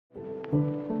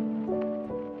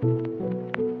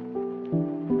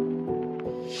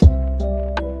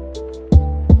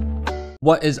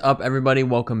What is up, everybody?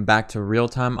 Welcome back to Real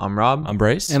Time. I'm Rob. I'm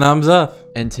Bryce. And I'm Zuff.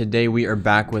 And today we are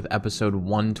back with episode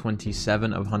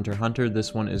 127 of Hunter x Hunter.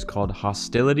 This one is called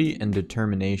Hostility and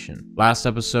Determination. Last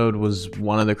episode was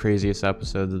one of the craziest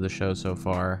episodes of the show so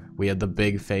far. We had the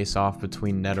big face-off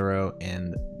between Netero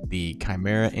and the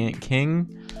Chimera Ant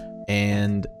King.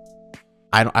 And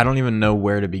I don't even know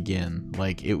where to begin.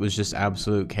 Like, it was just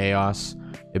absolute chaos.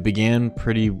 It began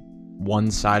pretty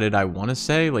one-sided, I want to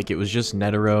say. Like, it was just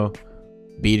Netero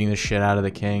beating the shit out of the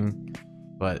king,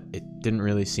 but it didn't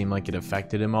really seem like it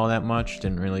affected him all that much.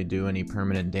 Didn't really do any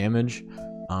permanent damage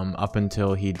up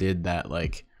until he did that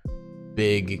like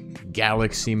big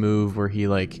galaxy move where he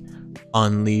like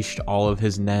unleashed all of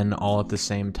his nen all at the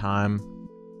same time.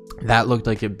 That looked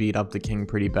like it beat up the king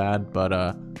pretty bad, but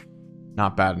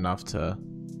not bad enough to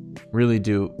really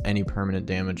do any permanent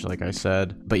damage, like I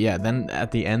said. But yeah, then at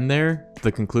the end there,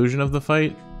 the conclusion of the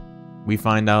fight, we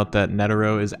find out that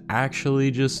Netero is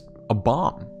actually just a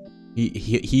bomb.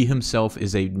 He himself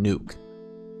is a nuke.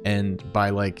 And by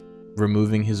like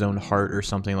removing his own heart or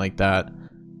something like that,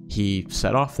 he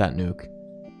set off that nuke.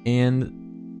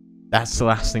 And that's the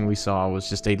last thing we saw, was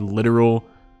just a literal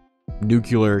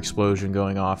nuclear explosion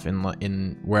going off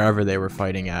in wherever they were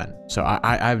fighting at. So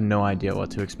I have no idea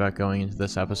what to expect going into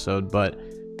this episode, but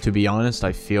to be honest,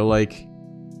 I feel like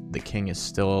the king is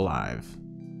still alive.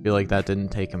 I feel like that didn't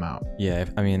take him out. Yeah,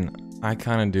 I mean, I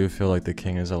kind of do feel like the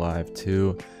king is alive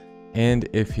too. And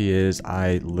if he is,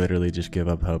 I literally just give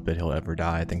up hope that he'll ever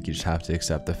die. I think you just have to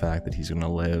accept the fact that he's going to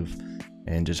live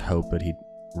and just hope that he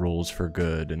rules for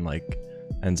good and like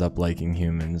ends up liking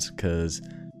humans. Because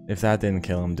if that didn't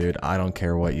kill him, dude, I don't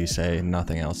care what you say.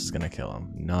 Nothing else is going to kill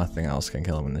him. Nothing else can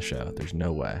kill him in the show. There's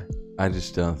no way. I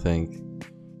just don't think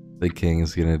the king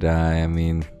is gonna die. I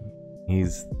mean,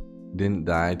 didn't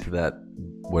die to that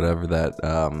whatever that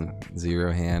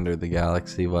zero hand or the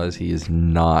galaxy was. He is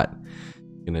not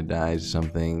gonna die to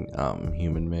something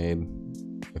human made.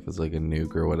 If it's like a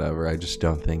nuke or whatever, I just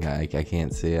don't think I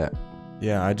can't see it.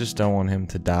 Yeah, I just don't want him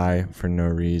to die for no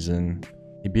reason.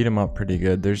 He beat him up pretty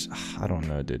good. I don't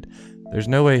know, dude. There's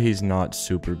no way he's not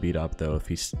super beat up though if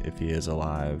he is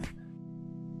alive.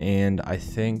 And I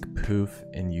think Poof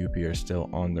and Yuppie are still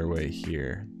on their way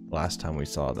here. Last time we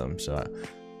saw them, so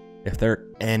if they're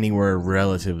anywhere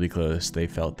relatively close, they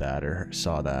felt that or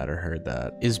saw that or heard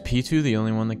that. Is P2 the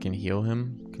only one that can heal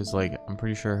him? Because like I'm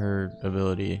pretty sure her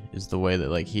ability is the way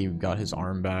that like he got his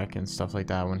arm back and stuff like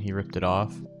that when he ripped it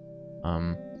off.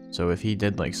 So if he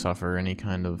did like suffer any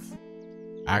kind of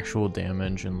actual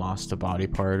damage and lost a body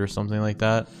part or something like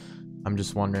that, I'm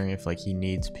just wondering if like he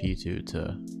needs P2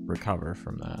 to recover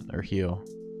from that or heal.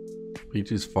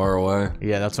 P2's far away.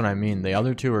 Yeah, that's what I mean. The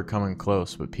other two are coming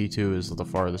close, but P2 is the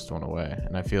farthest one away,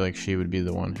 and I feel like she would be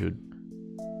the one who'd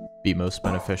be most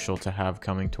beneficial to have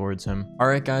coming towards him.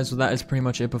 Alright guys, well that is pretty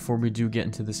much it before we do get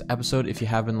into this episode. If you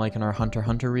have been liking our Hunter x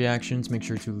Hunter reactions, make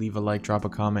sure to leave a like, drop a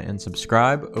comment, and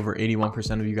subscribe. Over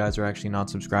 81% of you guys are actually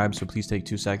not subscribed, so please take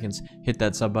 2 seconds, hit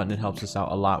that sub button. It helps us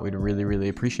out a lot. We'd really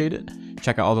appreciate it.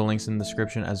 Check out all the links in the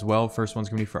description as well. First one's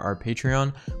gonna be for our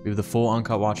Patreon. We have the full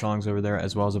uncut watch alongs over there,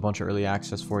 as well as a bunch of early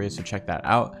access for you, so check that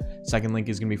out. Second link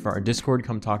is gonna be for our Discord.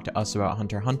 Come talk to us about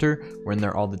Hunter x Hunter. We're in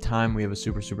there all the time. We have a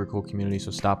super cool community,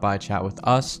 so stop by, chat with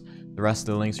us. The rest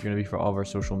of the links are going to be for all of our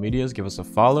social medias. Give us a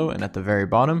follow, and at the very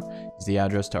bottom is the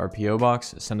address to our PO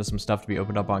box. Send us some stuff to be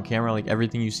opened up on camera, like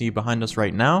everything you see behind us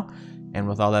right now. And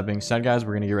with all that being said, guys,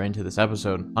 we're going to get right into this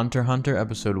episode. Hunter x Hunter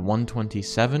episode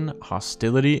 127,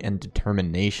 Hostility and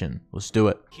Determination. Let's do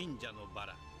it.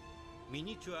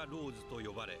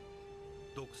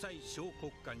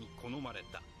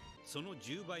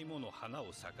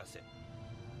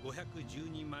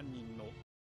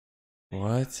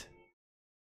 What?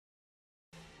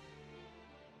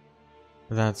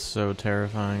 That's so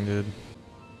terrifying, dude.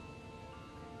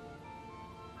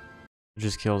 It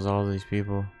just kills all these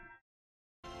people.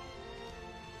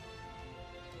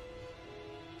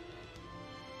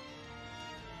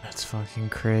 That's fucking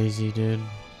crazy, dude.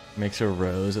 Makes a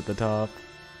rose at the top.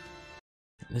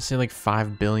 They say like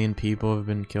 5 billion people have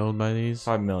been killed by these.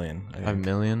 5 million. 5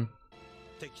 million?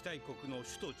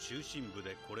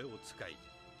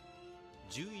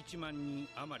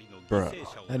 Bro,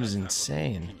 that is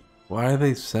insane. Why are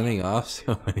they sending off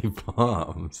so many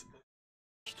bombs?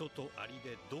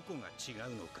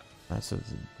 That's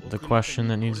the question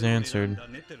that needs answered.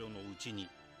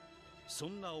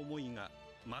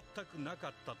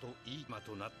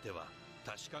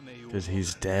 Because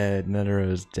he's dead.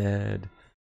 Netero's dead.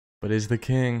 But is the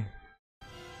king?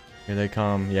 Here they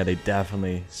come. Yeah, they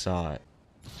definitely saw it.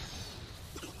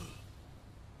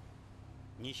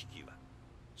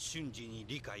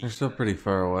 They're still pretty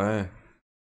far away.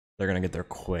 They're gonna get there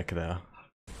quick though.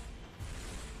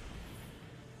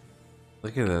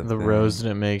 Look at that. The thing. rose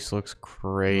that it makes looks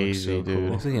crazy, so dude. cool.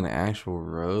 Looks like an actual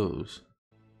rose.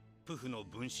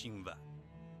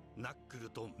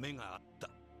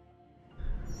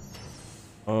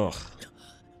 Ugh.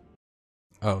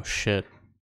 Oh shit.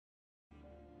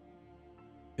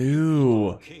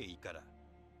 Ew.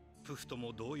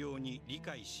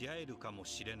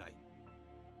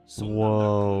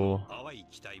 Whoa.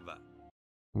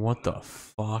 What the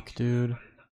fuck, dude?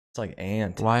 It's like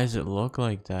ant. Why does it look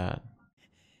like that?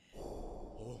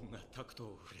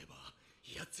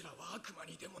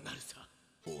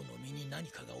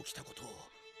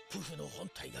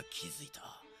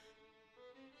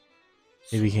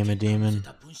 He became a demon.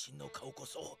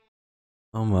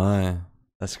 Oh my.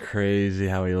 That's crazy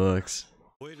how he looks.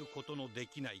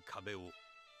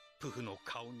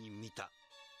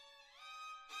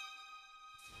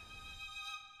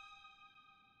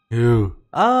 Ew.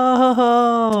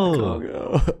 Oh.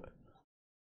 Go.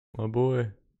 My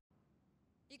boy.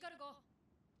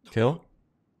 Kill?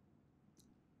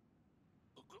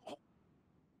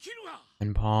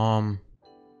 And Palm.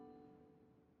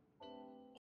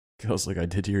 Kill's like, I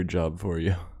did your job for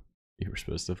you. You were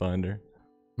supposed to find her.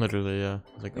 Literally, yeah.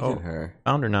 It's like, Look oh, at her.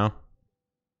 found her now.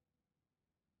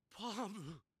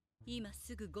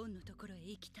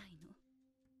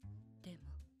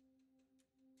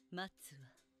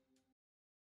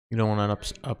 You don't want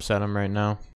to upset him right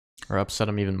now. Or upset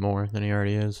him even more than he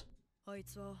already is.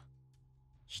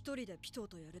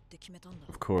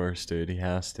 Of course, dude, he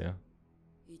has to.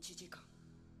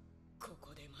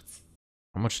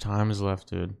 How much time is left,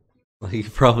 dude?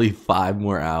 Like probably 5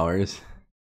 more hours.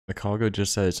 The cargo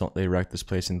just said they wrecked this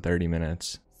place in 30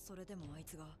 minutes.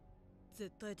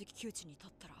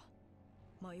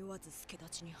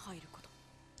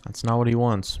 That's not what he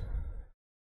wants.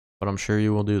 But I'm sure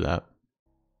you will do that.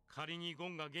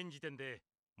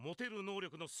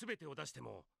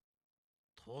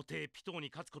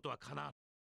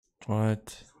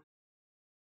 What?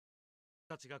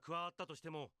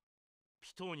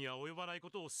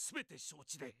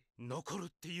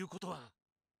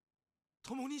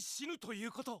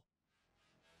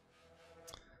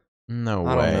 No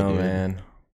I way, don't know, dude. man.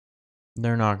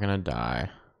 They're not gonna die.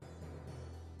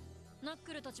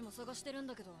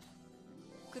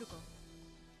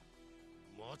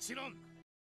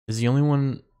 Is the only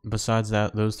one besides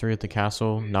those three at the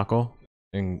castle Knuckle?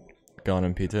 And Gon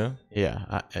and Pito?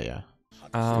 Yeah, yeah.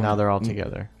 Now they're all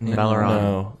together. No, Balaran.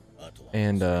 no.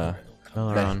 And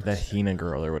Balaran. that Hina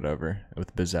girl or whatever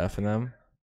with Bezef and them.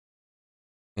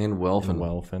 And Welfin. And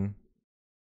Welfin.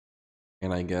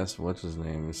 And I guess what's his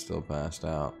name is still passed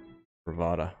out.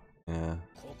 Bravada. Yeah.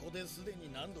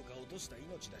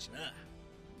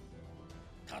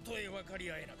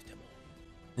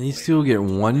 And these two will get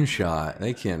one shot.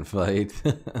 They can't fight.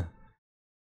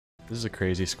 This is a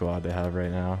crazy squad they have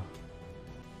right now.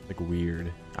 Like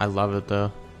weird. I love it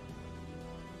though.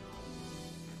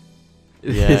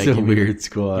 It's a give me- weird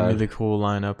squad. Give me the cool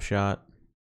lineup shot.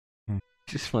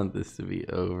 Just want this to be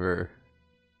over.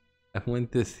 I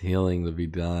want this healing to be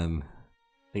done.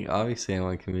 Like obviously I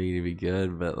want Kamiki to be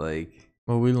good, but like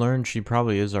Well, we learned she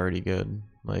probably is already good.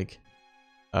 Like,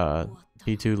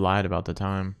 P2 lied about the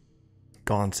time.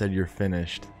 Gon said you're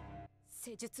finished.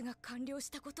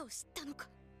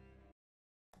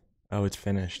 Oh, it's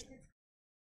finished.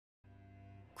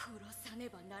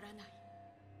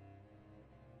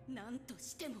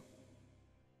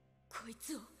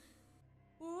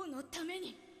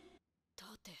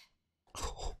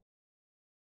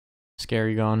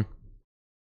 Scary Gone.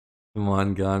 come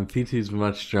on, Gon. P2's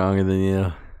much stronger than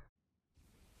you.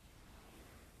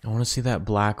 I want to see that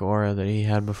black aura that he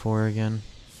had before again.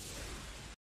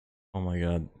 Oh my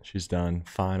god, she's done.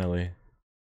 Finally.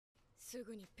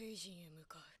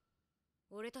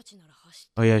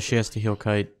 Oh yeah, she has to heal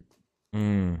Kite.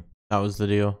 That was the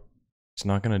deal. It's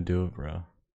not gonna do it, bro.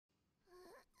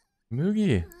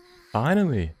 Mugi,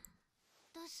 finally.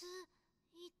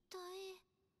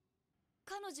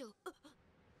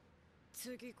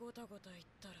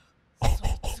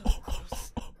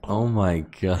 Oh my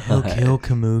He'll god. kill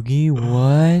Kamugi?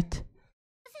 What?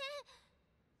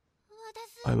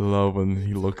 I love when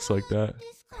he looks like that.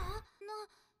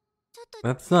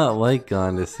 That's not like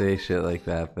Gon to say shit like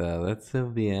that though. That's so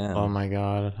BM. Oh my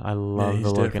god, I love he's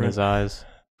the look in different. his eyes.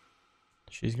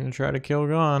 She's gonna try to kill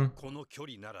Gon.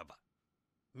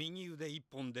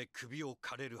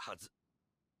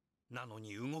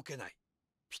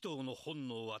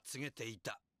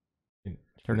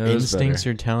 Her knows instincts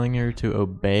better. are telling her to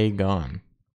obey Gon.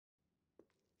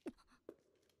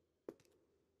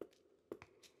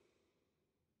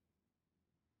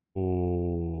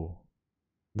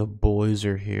 The boys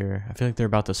are here. I feel like they're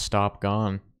about to stop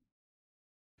Gon.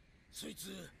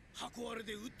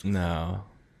 No.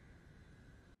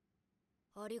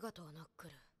 ありがとうナック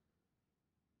ル。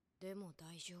でも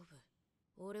大丈夫。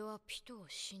俺はピトを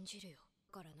信じるよ。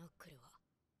からナックルは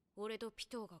俺とピ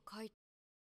トが書い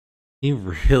He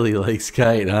really likes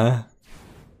Kite, huh?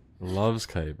 Loves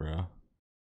Kite, bro.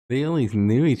 They only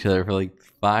knew each other for like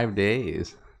 5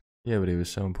 days. Yeah, but he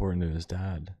was so important to his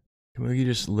dad. Komugi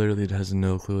just literally has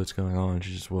no clue what's going on.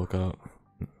 She just woke up.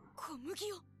 小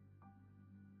麦を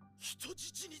人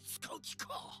質に使う気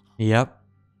か。 Yep.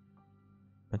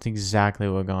 That's exactly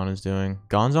what Gon is doing.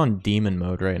 Gon's on demon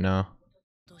mode right now.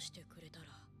 としてくれたら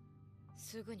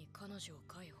すぐに彼女を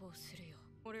解放するよ。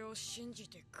俺を信じ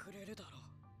てくれるだろう。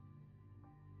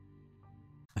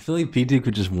 I feel like P2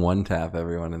 could just one tap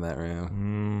everyone in that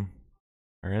room.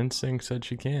 Her instinct said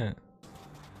she can't.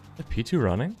 Is P2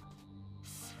 running?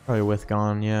 Probably with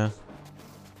Gon, yeah.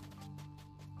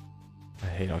 I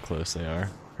hate how close they are.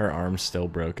 Her arm's still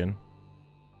broken.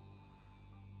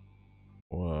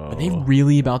 Whoa. Are they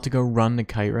really about to go run the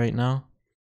Kite right now?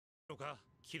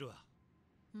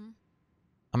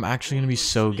 I'm actually gonna be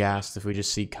so gassed if we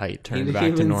just see Kite turn He back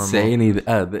didn't to even normal. say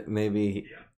anything. Maybe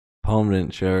Palm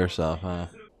didn't show herself, huh?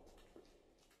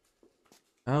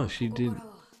 Oh, she did.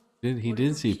 He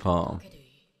did see Palm.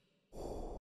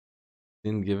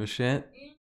 Didn't give a shit.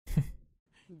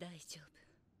 大丈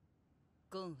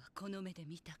夫。ゴンはこの目で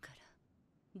見たか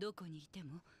ら。どこにいて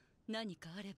も何か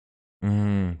あれば。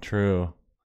True.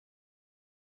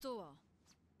 とは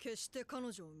決して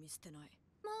彼女を見捨てない。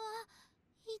まあ、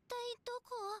一体どこ？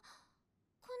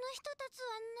この人たちは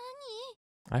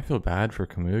何？ I feel bad for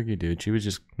Komugi, dude. She was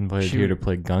just invited here to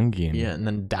play Gungi and Yeah, and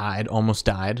then died. Almost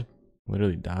died.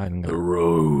 literally died. And The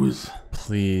rose.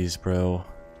 Please, bro.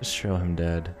 Just show him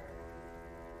dead.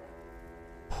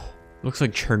 Looks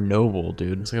like Chernobyl,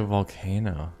 dude. It's like a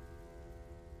volcano.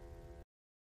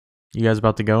 You guys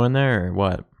about to go in there or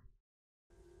what?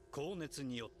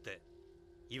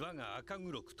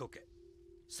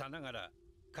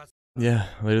 Yeah,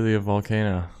 literally a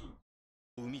volcano.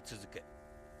 I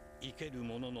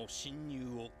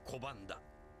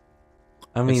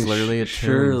mean, It's literally a tomb.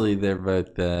 surely they're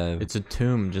both dead. It's a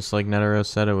tomb, just like Netero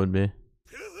said it would be.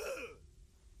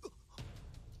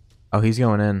 Oh, he's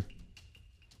going in.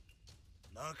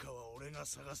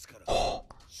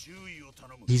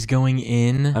 He's going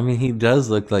in. I mean, he does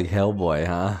look like Hellboy,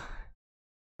 huh?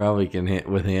 Probably can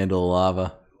handle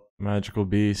lava. Magical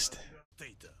beast.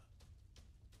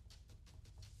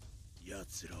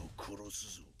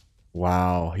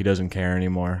 Wow, he doesn't care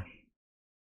anymore.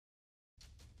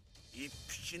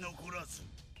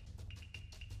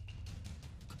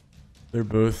 They're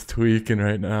both tweaking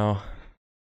right now.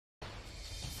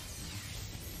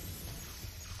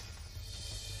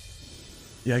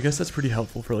 Yeah, I guess that's pretty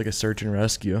helpful for like a search and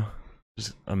rescue.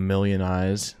 Just a million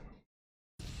eyes.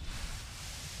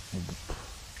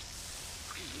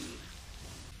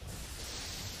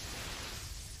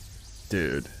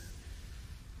 Dude.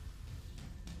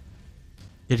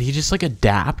 Did he just like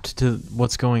adapt to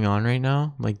what's going on right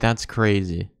now? Like, that's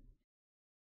crazy.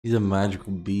 He's a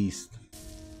magical beast.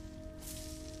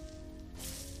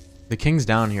 The king's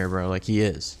down here, bro. Like, he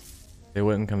is. They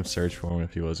wouldn't come search for him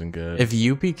if he wasn't good. If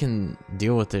Yuppie can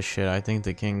deal with this shit, I think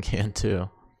the king can too.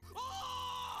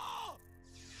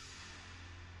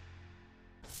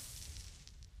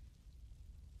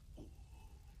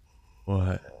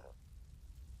 What?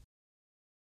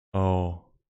 Oh.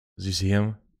 Does he see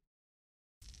him?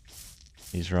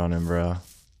 He's running, bro.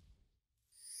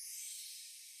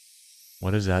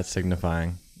 What is that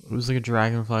signifying? It was like a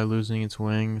dragonfly losing its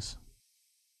wings.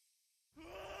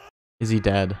 Is he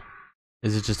dead?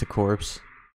 Is it just a corpse?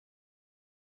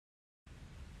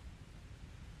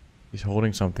 He's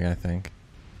holding something, I think.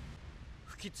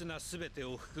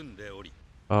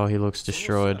 Oh, he looks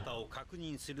destroyed. Oh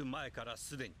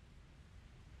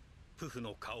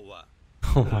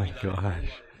my gosh.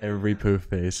 Every poof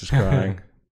face is crying.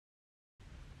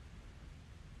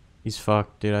 He's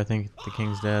fucked, dude. I think the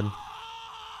king's dead.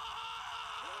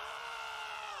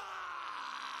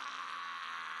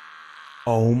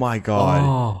 Oh my god.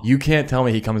 Oh. You can't tell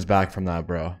me he comes back from that,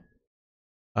 bro.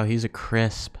 Oh, he's a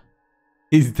crisp.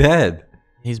 He's dead.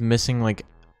 He's missing like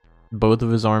both of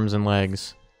his arms and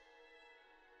legs.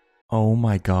 Oh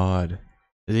my god.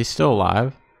 Is he still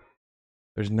alive?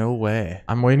 There's no way.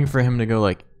 I'm waiting for him to go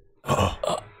like,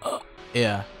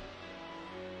 yeah.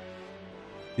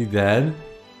 He dead?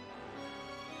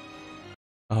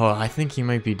 Oh, I think he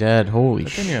might be dead. Holy That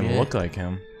shit. didn't even look like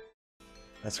him.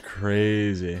 That's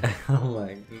crazy. Oh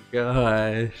my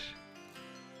gosh.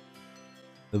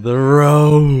 The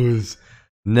rose.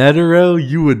 Netero,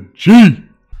 you a G.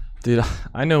 Dude,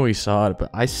 I know we saw it,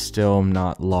 but I still am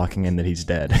not locking in that he's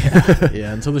dead.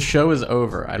 Yeah, until the show is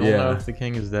over. I don't know Yeah. if the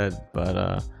king is dead,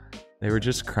 but They were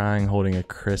just crying, holding a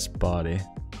crisp body.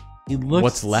 He looks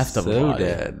What's left of the so body.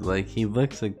 dead. Like he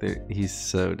looks like he's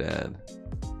so dead.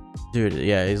 dude,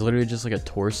 yeah, he's literally just like a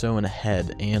torso and a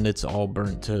head, and it's all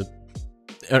burnt to.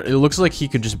 It looks like he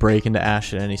could just break into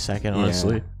ash at any second.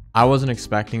 Honestly, Yeah. I wasn't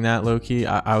expecting that, low-key.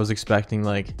 I was expecting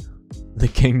like the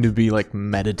king to be like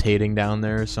meditating down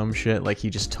there or some shit. Like he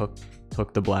just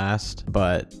took the blast.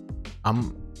 But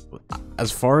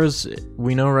as far as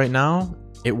we know right now,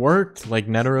 it worked. Like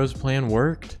Netero's plan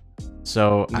worked.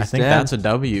 So I He's think dead. that's a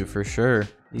W for sure.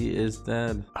 He is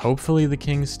dead. Hopefully the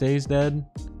king stays dead.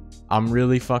 I'm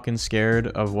really fucking scared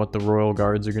of what the royal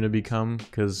guards are going to become,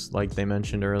 because like they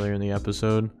mentioned earlier in the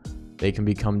episode, they can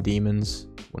become demons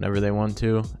whenever they want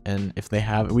to. And if we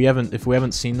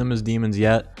haven't seen them as demons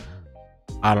yet,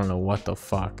 I don't know what the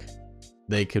fuck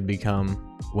they could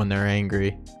become when they're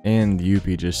angry. And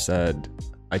Yuppie just said,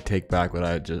 I take back what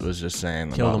I was just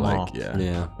saying. Kill about, them all. like, yeah,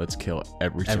 Yeah. let's kill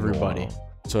every single Everybody. one.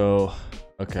 So,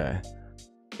 okay.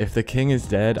 If the king is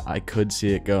dead, I could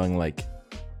see it going like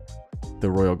the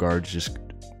royal guards just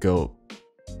go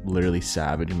literally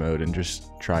savage mode and just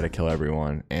try to kill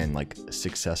everyone and like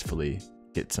successfully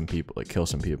get some people, like kill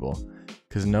some people.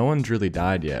 Because no one's really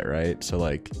died yet, right? So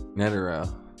like,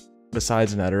 Netero.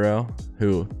 besides Netero,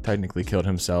 who technically killed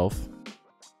himself,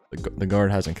 the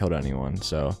guard hasn't killed anyone.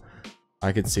 So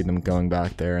I could see them going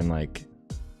back there and like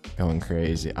going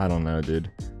crazy. I don't know, dude.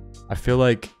 I feel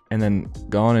like, and then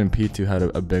Gon and P2 had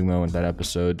a big moment that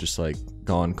episode. Just like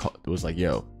Gon was like,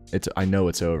 "Yo, I know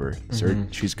it's over. Sir,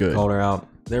 Mhm. she's good." Called her out.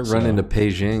 They're So- running to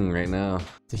Beijing right now.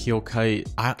 To heal Kite,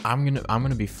 I'm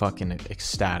gonna be fucking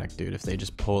ecstatic, dude, if they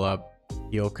just pull up,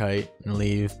 heal Kite, and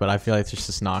leave. But I feel like it's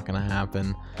just not gonna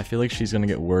happen. I feel like she's gonna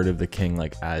get word of the king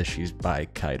like as she's by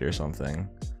Kite or something.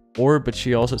 But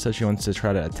she also said she wants to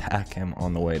try to attack him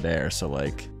on the way there. So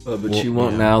like, But she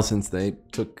won't yeah. now since they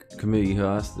took Camille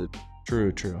hostage.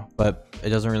 true. But it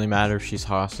doesn't really matter if she's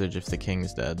hostage if the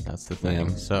king's dead. That's the thing.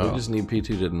 Yeah. So we just need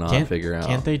P2 to not can't figure out.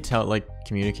 Can't they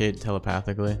communicate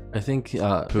telepathically? I think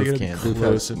Poof can't.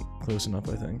 Close enough,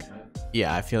 I think.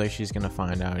 Yeah, I feel like she's gonna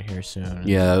find out here soon.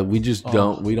 yeah, we just Oh.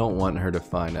 don't want her to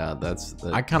find out. That's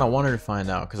the I kind of want her to find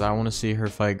out because I want to see her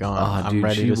fight Gon. I'm dude,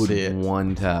 ready she to would see it.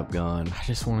 one tap Gone. I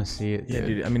just want to see it. Yeah, dude.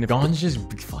 dude. I mean, if Gon's just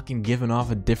fucking giving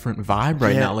off a different vibe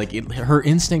right Yeah. now. Like her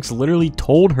instincts literally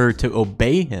told her to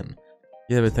obey him.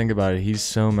 Yeah, but think about it. He's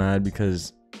so mad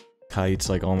because Kite's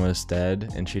like almost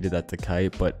dead, and she did that to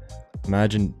Kite. But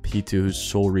imagine P2, whose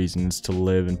sole reason is to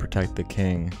live and protect the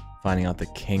king, finding out the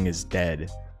king is dead.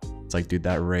 It's like, dude,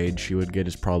 that rage she would get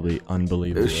is probably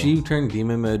unbelievable. If she turned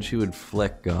demon mode, she would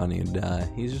flick Gone and die.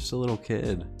 He's just a little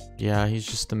kid. Yeah, he's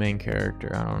just the main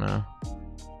character. I don't know.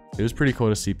 It was pretty cool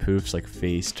to see Poof's like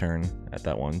face turn at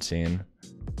that one scene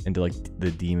into like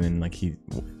the demon. Like he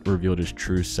revealed his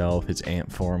true self, his ant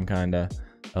form, kinda.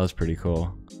 That was pretty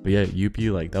cool. But yeah,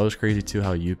 Yuppie, like that was crazy too.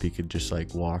 How Yuppie could just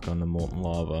like walk on the molten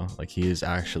lava. Like he is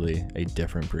actually a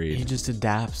different breed. He just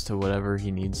adapts to whatever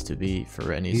he needs to be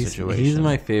for any situation. He's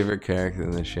my favorite character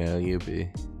in the show, Yuppie.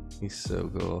 He's so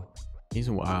cool. He's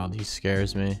wild. He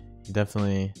scares me. He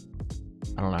definitely.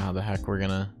 I don't know how the heck we're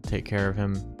gonna take care of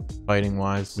him fighting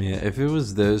wise. Yeah, if it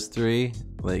was those three,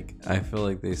 like I feel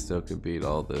like they still could beat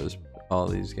all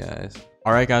these guys.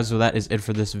 Alright guys, so that is it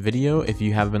for this video. If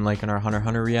you have been liking our Hunter x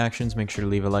Hunter reactions, make sure to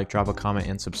leave a like, drop a comment,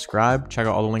 and subscribe. Check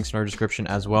out all the links in our description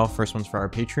as well. First one's for our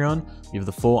Patreon. We have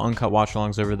the full uncut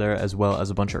watch-alongs over there, as well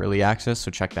as a bunch of early access, so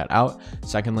check that out.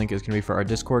 Second link is going to be for our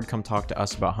Discord. Come talk to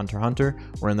us about Hunter x Hunter.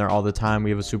 We're in there all the time.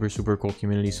 We have a super cool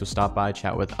community, so stop by,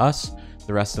 chat with us.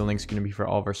 The rest of the links are going to be for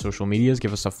all of our social medias.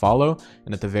 Give us a follow,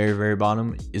 and at the very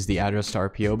bottom is the address to our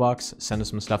PO box. Send us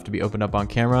some stuff to be opened up on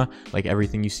camera, like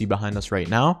everything you see behind us right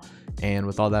now. And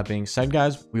with all that being said,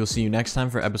 guys, we will see you next time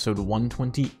for episode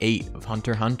 128 of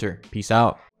Hunter x Hunter. Peace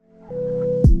out.